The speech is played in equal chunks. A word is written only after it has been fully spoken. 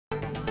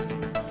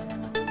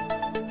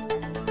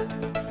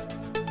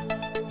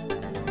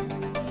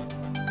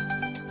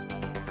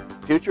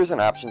Futures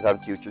and options on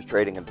futures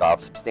trading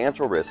involve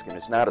substantial risk and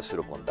is not a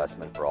suitable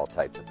investment for all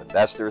types of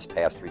investors.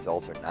 Past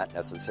results are not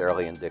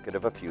necessarily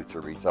indicative of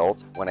future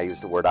results. When I use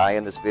the word I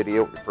in this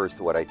video, it refers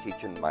to what I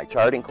teach in my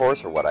charting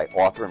course or what I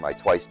author in my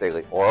twice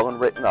daily oral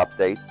and written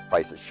updates.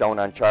 Prices shown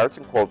on charts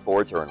and quote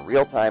boards are in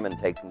real time and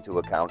take into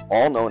account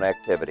all known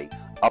activity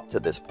up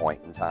to this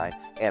point in time.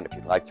 And if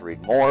you'd like to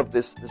read more of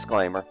this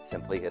disclaimer,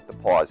 simply hit the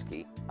pause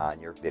key on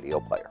your video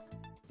player.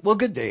 Well,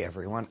 good day,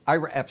 everyone.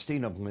 Ira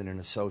Epstein of Linn &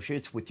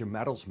 Associates with your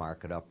metals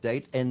market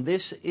update, and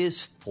this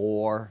is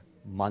for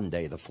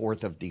Monday, the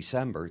 4th of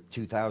December,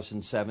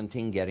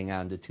 2017, getting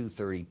on to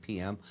 2:30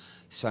 p.m.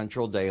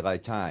 Central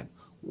Daylight Time.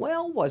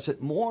 Well, was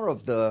it more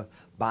of the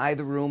buy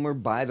the rumor,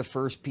 buy the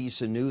first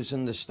piece of news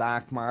in the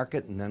stock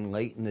market, and then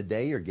late in the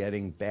day you're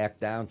getting back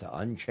down to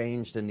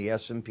unchanged in the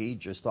S&P,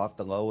 just off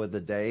the low of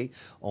the day,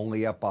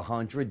 only up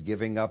 100,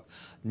 giving up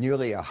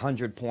nearly a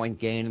 100-point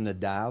gain in the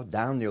Dow,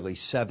 down nearly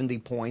 70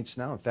 points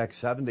now, in fact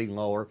 70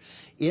 lower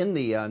in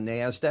the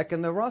NASDAQ,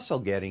 and the Russell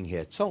getting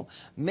hit. So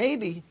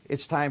maybe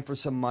it's time for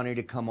some money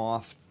to come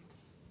off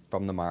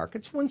from the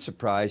markets. Wouldn't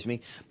surprise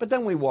me, but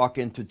then we walk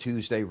into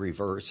Tuesday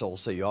reversal,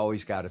 so you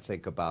always got to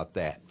think about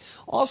that.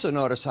 Also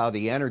notice how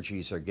the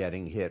energies are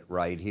getting hit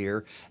right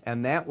here,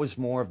 and that was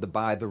more of the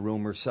buy the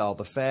rumor, sell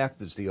the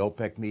fact as the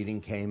OPEC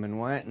meeting came and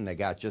went, and they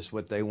got just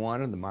what they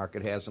wanted. The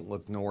market hasn't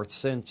looked north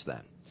since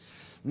then.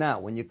 Now,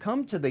 when you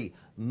come to the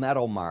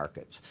metal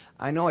markets,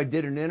 I know I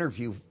did an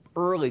interview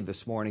early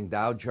this morning,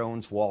 Dow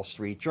Jones Wall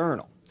Street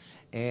Journal.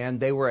 And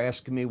they were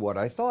asking me what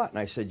I thought. And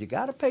I said, you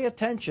got to pay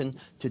attention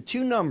to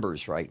two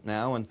numbers right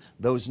now. And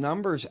those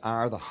numbers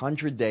are the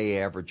 100-day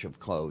average of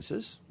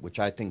closes, which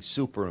I think is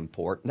super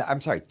important.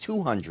 I'm sorry,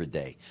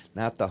 200-day,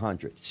 not the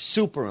 100.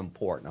 Super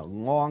important, a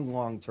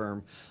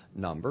long-term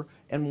number.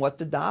 And what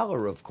the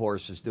dollar, of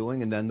course, is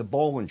doing, and then the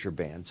Bollinger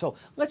Band. So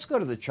let's go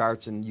to the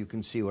charts and you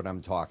can see what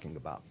I'm talking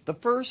about. The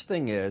first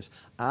thing is,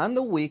 on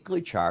the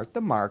weekly chart,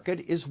 the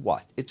market is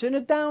what? It's in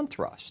a down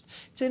thrust.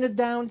 It's in a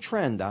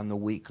downtrend on the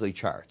weekly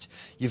charts.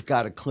 You've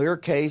got a clear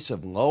case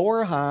of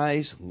lower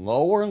highs,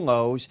 lower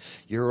lows.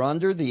 You're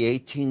under the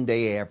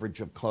 18-day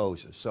average of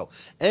closes. So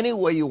any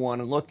way you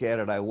want to look at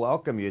it, I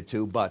welcome you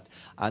to. But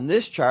on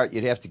this chart,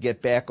 you'd have to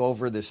get back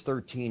over this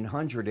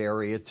 1300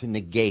 area to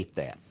negate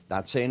that.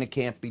 Not saying it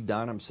can't be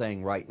done. I'm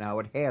saying right now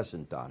it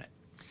hasn't done it.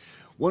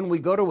 When we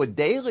go to a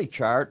daily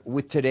chart,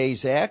 with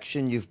today's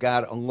action, you've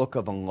got a look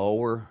of the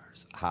lower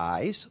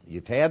highs.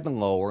 You've had the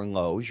lower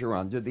lows. You're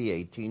under the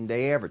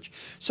 18-day average.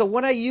 So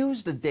what I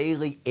use the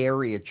daily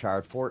area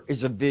chart for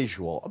is a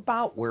visual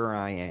about where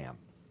I am.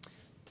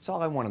 That's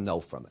all I want to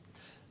know from it.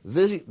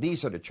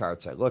 These are the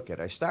charts I look at.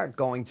 I start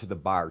going to the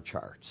bar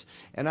charts.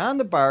 And on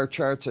the bar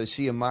charts, I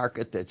see a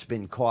market that's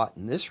been caught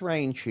in this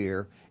range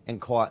here and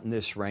caught in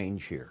this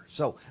range here.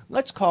 So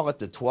let's call it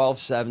the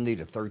 1270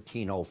 to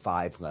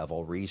 1305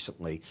 level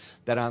recently,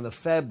 that on the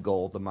Feb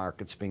gold, the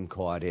market's been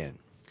caught in.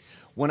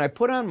 When I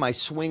put on my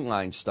swing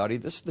line study,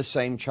 this is the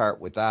same chart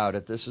without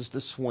it. This is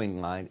the swing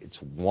line.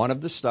 It's one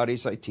of the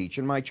studies I teach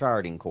in my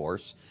charting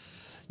course.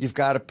 You've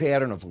got a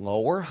pattern of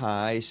lower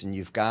highs and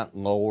you've got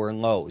lower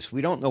lows.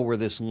 We don't know where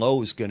this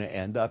low is going to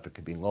end up. It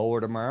could be lower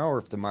tomorrow, or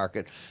if the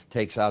market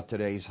takes out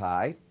today's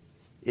high,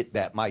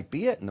 that might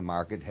be it, and the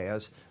market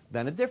has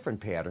then a different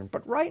pattern.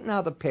 But right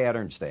now the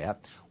pattern's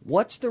that.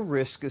 What's the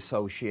risk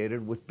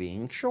associated with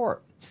being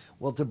short?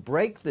 Well, to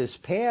break this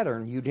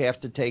pattern, you'd have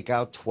to take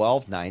out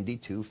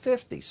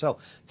 1292.50. So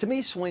to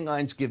me, swing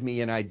lines give me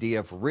an idea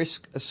of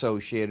risk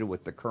associated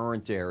with the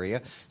current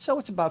area. So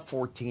it's about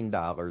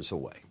 $14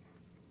 away.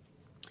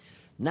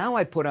 Now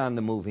I put on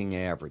the moving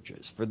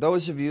averages. For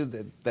those of you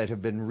that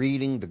have been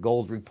reading the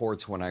gold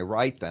reports when I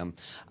write them,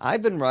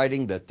 I've been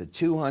writing that the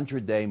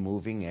 200-day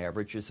moving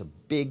average is a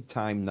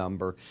big-time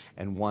number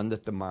and one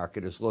that the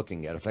market is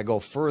looking at. If I go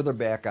further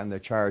back on the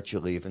chart,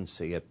 you'll even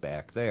see it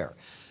back there.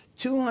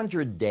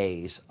 200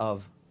 days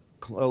of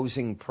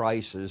closing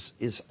prices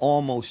is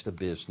almost a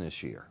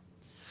business year.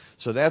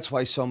 So that's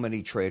why so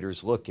many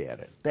traders look at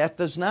it. That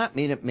does not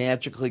mean it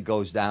magically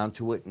goes down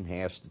to it and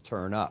has to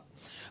turn up.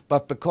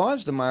 But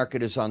because the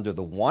market is under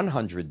the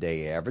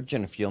 100-day average,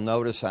 and if you'll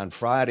notice on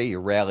Friday you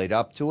rallied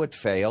up to it,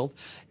 failed,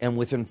 and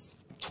within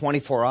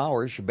 24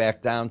 hours you're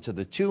back down to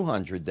the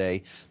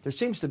 200-day, there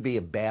seems to be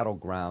a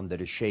battleground that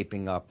is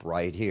shaping up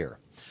right here.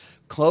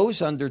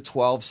 Close under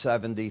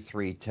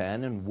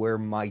 1273.10, and where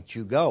might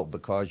you go?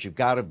 Because you've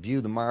got to view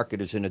the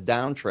market as in a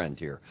downtrend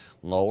here.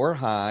 Lower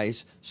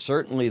highs,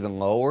 certainly the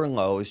lower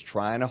lows,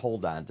 trying to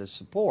hold on to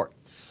support.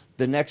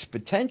 The next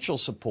potential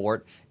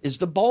support is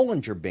the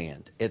Bollinger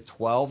Band at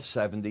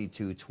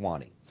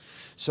 1272.20.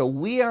 So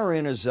we are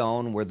in a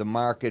zone where the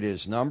market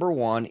is, number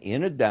one,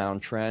 in a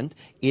downtrend.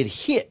 It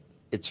hit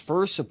its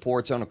first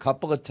support zone a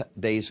couple of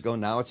days ago.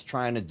 Now it's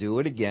trying to do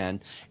it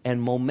again.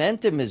 And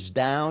momentum is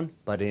down,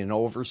 but in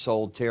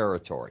oversold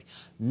territory.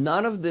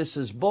 None of this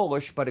is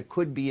bullish, but it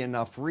could be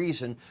enough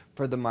reason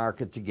for the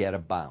market to get a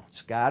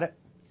bounce. Got it?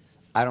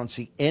 I don't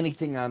see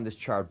anything on this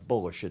chart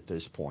bullish at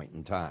this point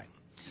in time.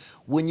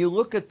 When you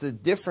look at the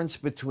difference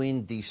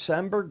between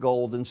December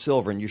gold and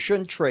silver, and you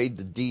shouldn't trade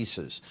the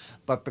Deces,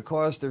 but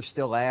because they're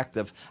still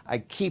active, I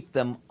keep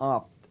them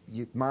up.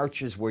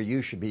 March is where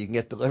you should be. You can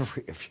get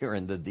delivery if you're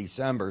in the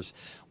Decembers.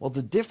 Well,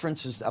 the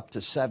difference is up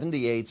to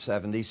 78,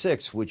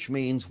 76, which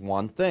means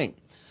one thing,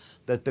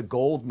 that the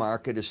gold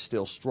market is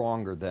still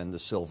stronger than the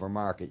silver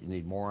market. You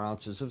need more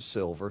ounces of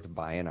silver to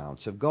buy an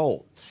ounce of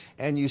gold.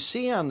 And you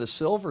see on the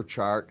silver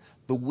chart,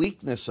 the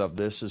weakness of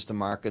this is the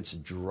market's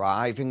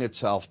driving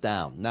itself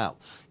down. Now,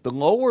 the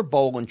lower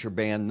Bollinger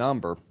Band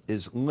number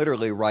is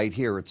literally right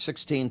here at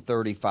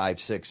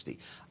 1635.60.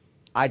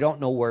 I don't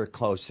know where it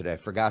closed today. I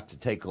forgot to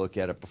take a look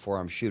at it before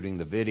I'm shooting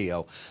the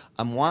video.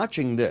 I'm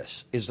watching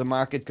this. Is the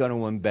market going to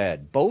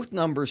embed? Both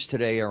numbers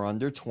today are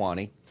under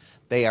 20.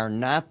 They are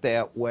not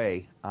that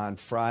way on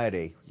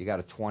Friday. You got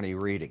a 20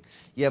 reading.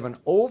 You have an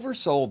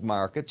oversold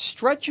market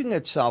stretching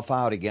itself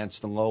out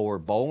against the lower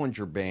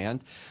Bollinger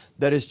Band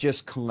that has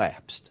just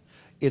collapsed.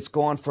 It's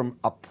gone from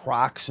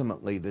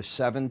approximately the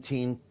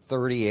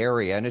 1730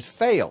 area, and it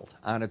failed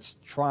on its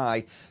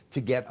try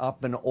to get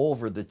up and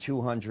over the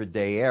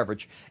 200-day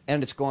average,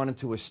 and it's gone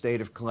into a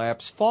state of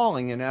collapse,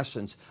 falling, in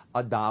essence,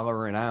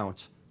 $1 an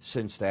ounce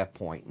since that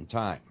point in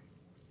time.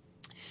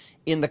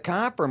 In the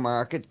copper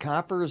market,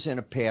 copper is in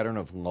a pattern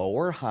of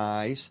lower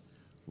highs,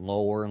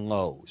 lower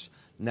lows.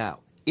 Now,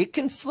 it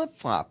can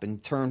flip-flop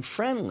and turn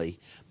friendly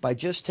by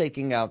just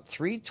taking out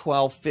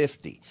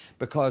 312.50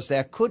 because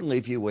that could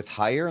leave you with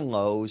higher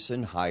lows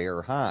and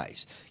higher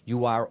highs.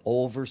 You are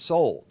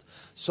oversold.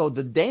 So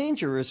the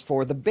danger is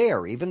for the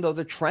bear. Even though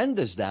the trend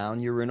is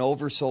down, you're in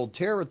oversold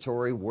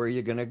territory. Where are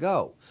you going to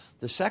go?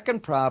 The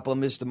second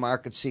problem is the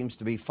market seems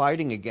to be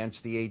fighting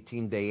against the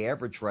 18-day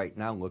average right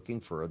now, looking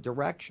for a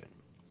direction.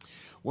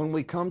 When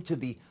we come to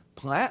the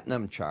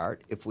platinum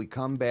chart, if we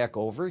come back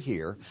over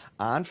here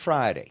on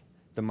Friday,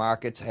 the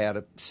markets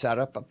had set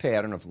up a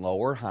pattern of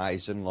lower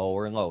highs and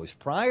lower lows.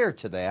 Prior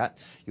to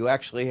that, you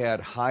actually had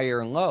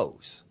higher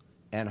lows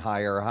and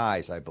higher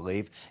highs, I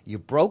believe. You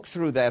broke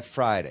through that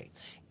Friday.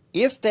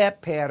 If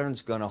that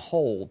pattern's going to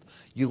hold,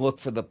 you look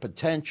for the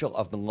potential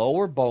of the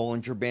lower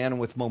Bollinger Band,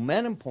 and with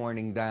momentum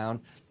pointing down,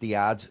 the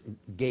odds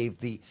gave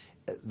the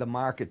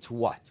market to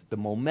what? The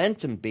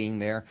momentum being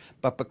there,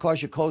 but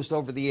because you closed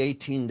over the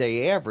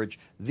 18-day average,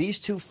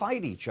 these two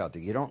fight each other.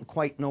 You don't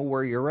quite know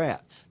where you're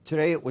at.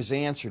 Today it was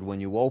answered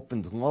when you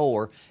opened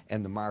lower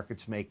and the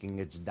market's making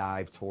its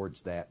dive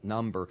towards that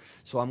number.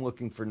 So I'm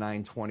looking for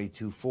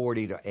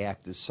 922.40 to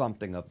act as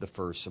something of the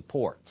first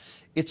support.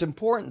 It's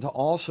important to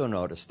also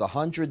notice the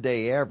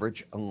 100-day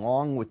average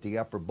along with the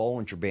upper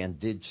Bollinger Band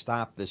did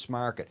stop this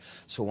market.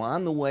 So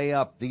on the way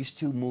up, these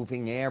two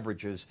moving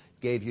averages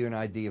gave you an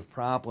idea of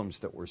problems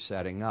that we're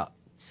setting up.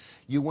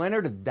 You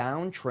entered a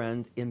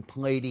downtrend in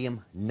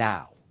palladium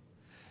now.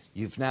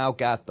 You've now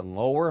got the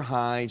lower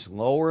highs,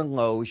 lower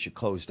lows. You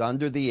closed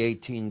under the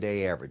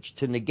 18-day average.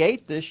 To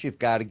negate this, you've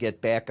got to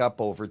get back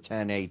up over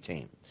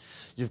 1018.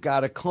 You've got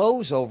to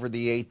close over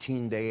the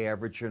 18-day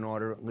average in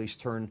order to at least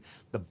turn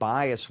the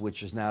bias,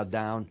 which is now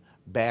down,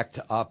 back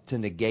to up to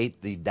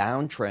negate the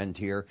downtrend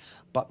here.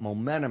 But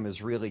momentum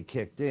has really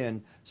kicked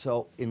in.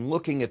 So in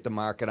looking at the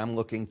market, I'm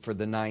looking for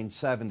the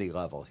 970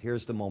 level.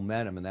 Here's the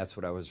momentum, and that's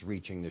what I was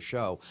reaching to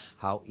show,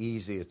 how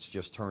easy it's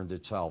just turned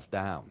itself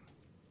down.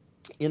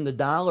 In the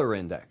dollar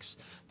index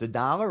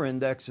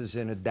is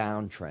in a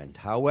downtrend.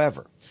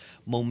 However,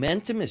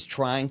 momentum is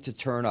trying to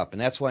turn up, and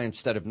that's why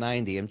instead of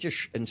 90,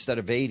 instead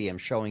of 80, I'm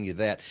showing you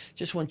that.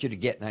 Just want you to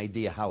get an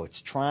idea how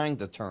it's trying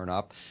to turn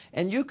up,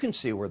 and you can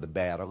see where the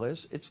battle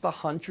is. It's the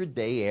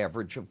 100-day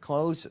average of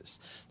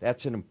closes.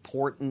 That's an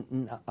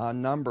important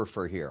number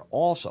for here.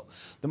 Also,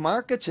 the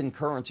markets and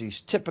currencies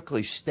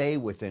typically stay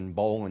within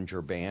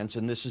Bollinger Bands,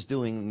 and this is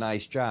doing a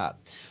nice job.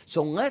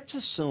 So let's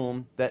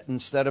assume that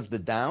instead of the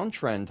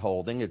downtrend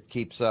holding, it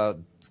keeps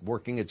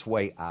working its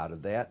way out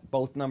of that.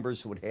 Both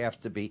numbers would have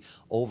to be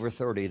over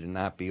 30 to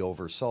not be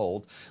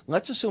oversold.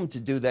 Let's assume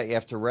to do that you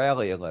have to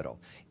rally a little.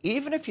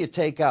 Even if you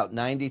take out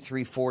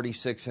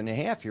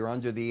 93.46.5, you're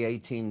under the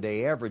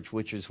 18-day average,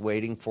 which is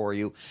waiting for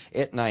you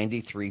at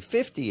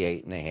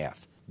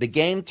 93.58.5. The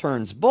game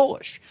turns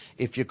bullish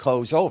if you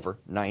close over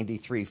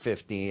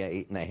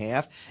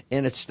 93.58.5,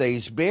 and it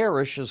stays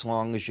bearish as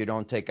long as you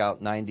don't take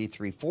out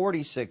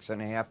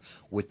 93.46.5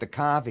 with the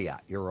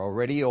caveat. You're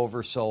already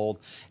oversold,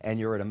 and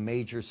you're at a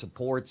major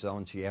support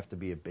zone, so you have to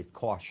be a bit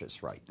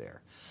cautious right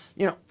there.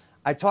 You know,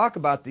 I talk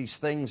about these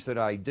things that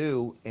I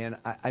do, and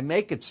I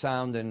make it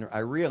sound, and I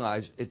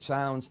realize it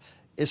sounds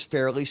is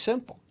fairly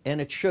simple, and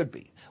it should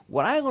be.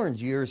 What I learned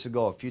years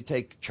ago, if you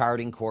take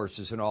charting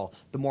courses and all,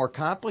 the more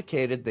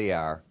complicated they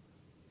are,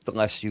 the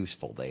less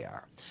useful they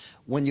are.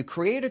 When you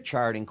create a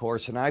charting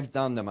course, and I've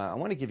done them, I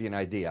want to give you an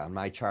idea on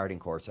my charting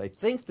course. I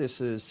think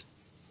this is,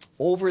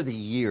 over the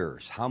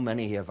years, how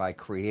many have I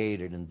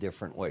created in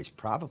different ways?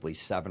 Probably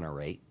 7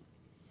 or 8,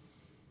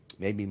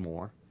 maybe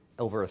more,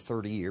 over a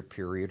 30-year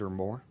period or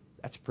more.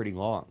 That's pretty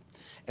long.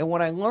 And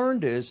what I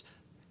learned is,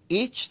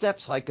 Each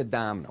step's like a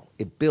domino.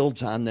 It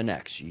builds on the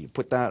next. You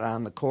put that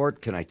on the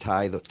cord. Can I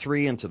tie the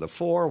 3 into the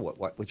 4?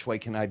 Which way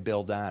can I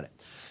build on it?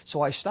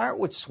 So I start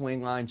with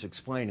swing lines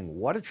explaining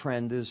what a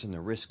trend is and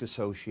the risk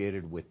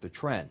associated with the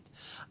trend.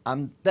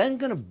 I'm then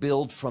going to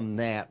build from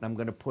that, and I'm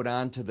going to put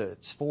onto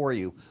this for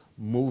you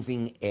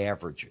moving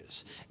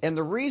averages. And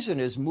the reason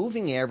is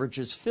moving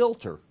averages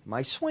filter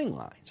my swing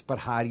lines, but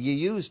how do you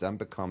use them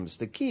becomes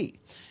the key.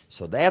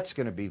 So that's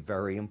going to be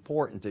very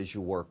important as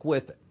you work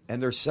with it. And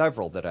there's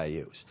several that I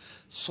use.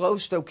 Slow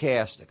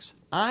stochastics.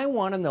 I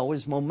want to know,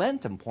 is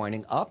momentum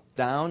pointing up,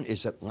 down?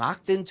 Is it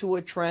locked into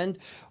a trend,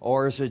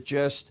 or is it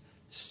just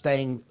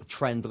staying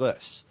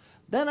trendless?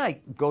 Then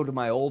I go to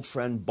my old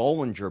friend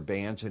Bollinger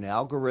Bands, an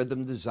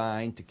algorithm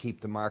designed to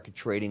keep the market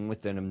trading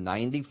within them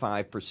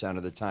 95%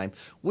 of the time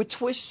with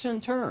twists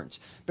and turns.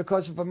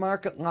 Because if a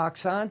market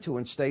locks onto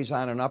and stays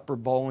on an upper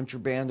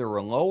Bollinger Band or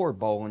a lower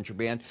Bollinger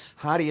Band,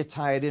 how do you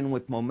tie it in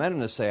with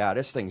momentum to say,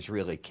 this thing's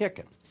really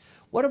kicking?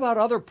 What about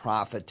other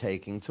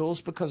profit-taking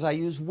tools? Because I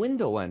use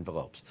window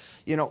envelopes.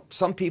 You know,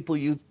 some people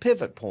use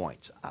pivot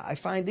points. I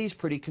find these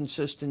pretty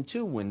consistent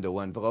too, window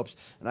envelopes,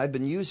 and I've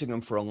been using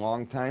them for a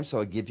long time, so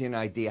I'll give you an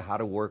idea how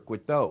to work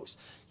with those.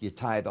 You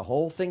tie the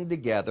whole thing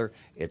together.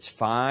 It's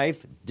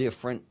 5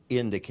 different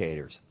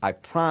indicators. I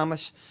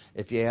promise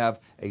if you have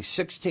a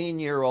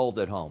 16-year-old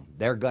at home,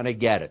 they're going to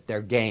get it.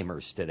 They're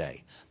gamers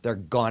today. They're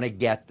going to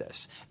get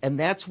this. And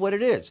that's what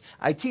it is.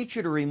 I teach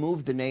you to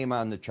remove the name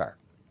on the chart.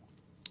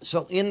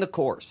 So in the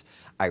course,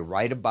 I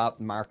write about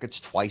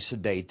markets twice a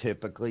day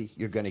typically.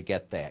 You're going to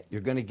get that.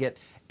 You're going to get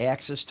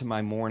access to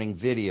my morning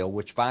video,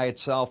 which by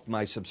itself,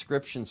 my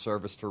subscription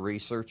service for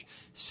research,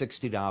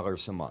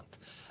 $60 a month.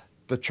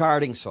 The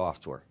charting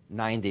software,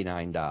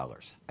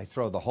 $99. I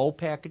throw the whole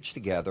package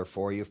together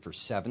for you for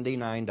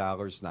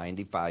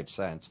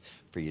 $79.95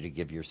 for you to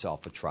give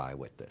yourself a try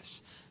with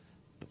this.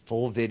 The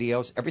full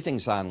videos,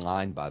 everything's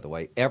online, by the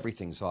way.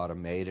 Everything's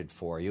automated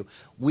for you.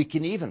 We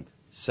can even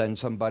send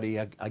somebody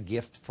a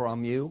gift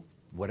from you,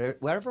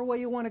 whatever way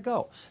you want to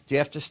go. Do you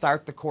have to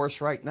start the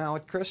course right now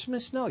at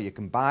Christmas? No, you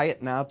can buy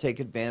it now,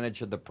 take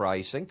advantage of the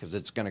pricing, because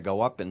it's going to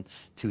go up in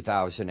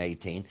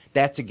 2018.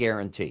 That's a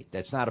guarantee.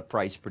 That's not a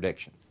price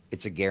prediction.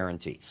 It's a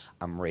guarantee.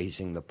 I'm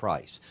raising the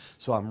price.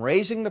 So I'm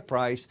raising the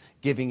price,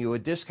 giving you a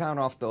discount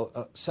off the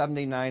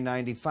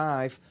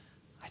 $79.95.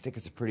 I think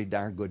it's a pretty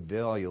darn good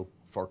value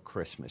for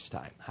Christmas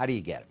time. How do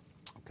you get it?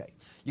 Okay.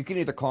 You can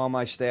either call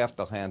my staff,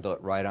 they'll handle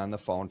it right on the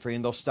phone for you,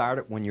 and they'll start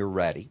it when you're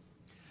ready.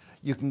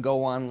 You can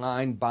go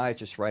online, buy it,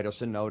 just write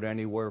us a note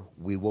anywhere.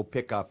 We will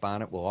pick up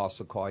on it. We'll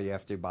also call you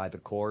after you buy the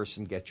course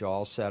and get you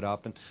all set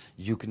up, and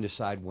you can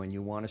decide when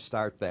you want to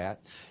start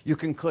that. You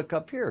can click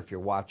up here if you're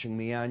watching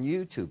me on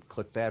YouTube.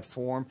 Click that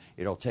form.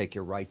 It'll take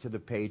you right to the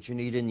page you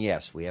need. And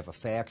yes, we have a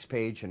fax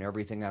page and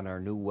everything on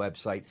our new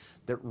website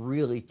that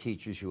really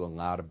teaches you a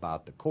lot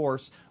about the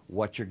course,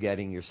 what you're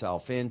getting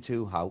yourself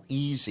into, how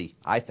easy,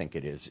 I think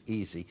it is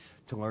easy,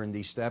 to learn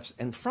these steps.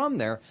 And from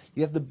there,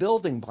 you have the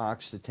building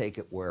blocks to take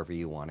it wherever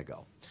you want to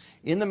go.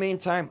 In the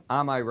meantime,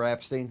 I'm Ira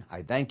Epstein.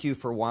 I thank you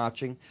for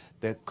watching.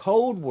 The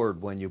code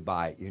word when you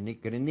buy it, you're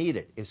going to need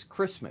it, is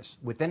Christmas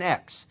with an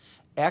X.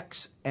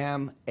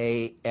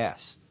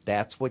 XMAS.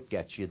 That's what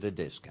gets you the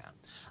discount.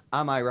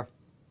 I'm Ira.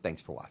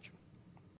 Thanks for watching.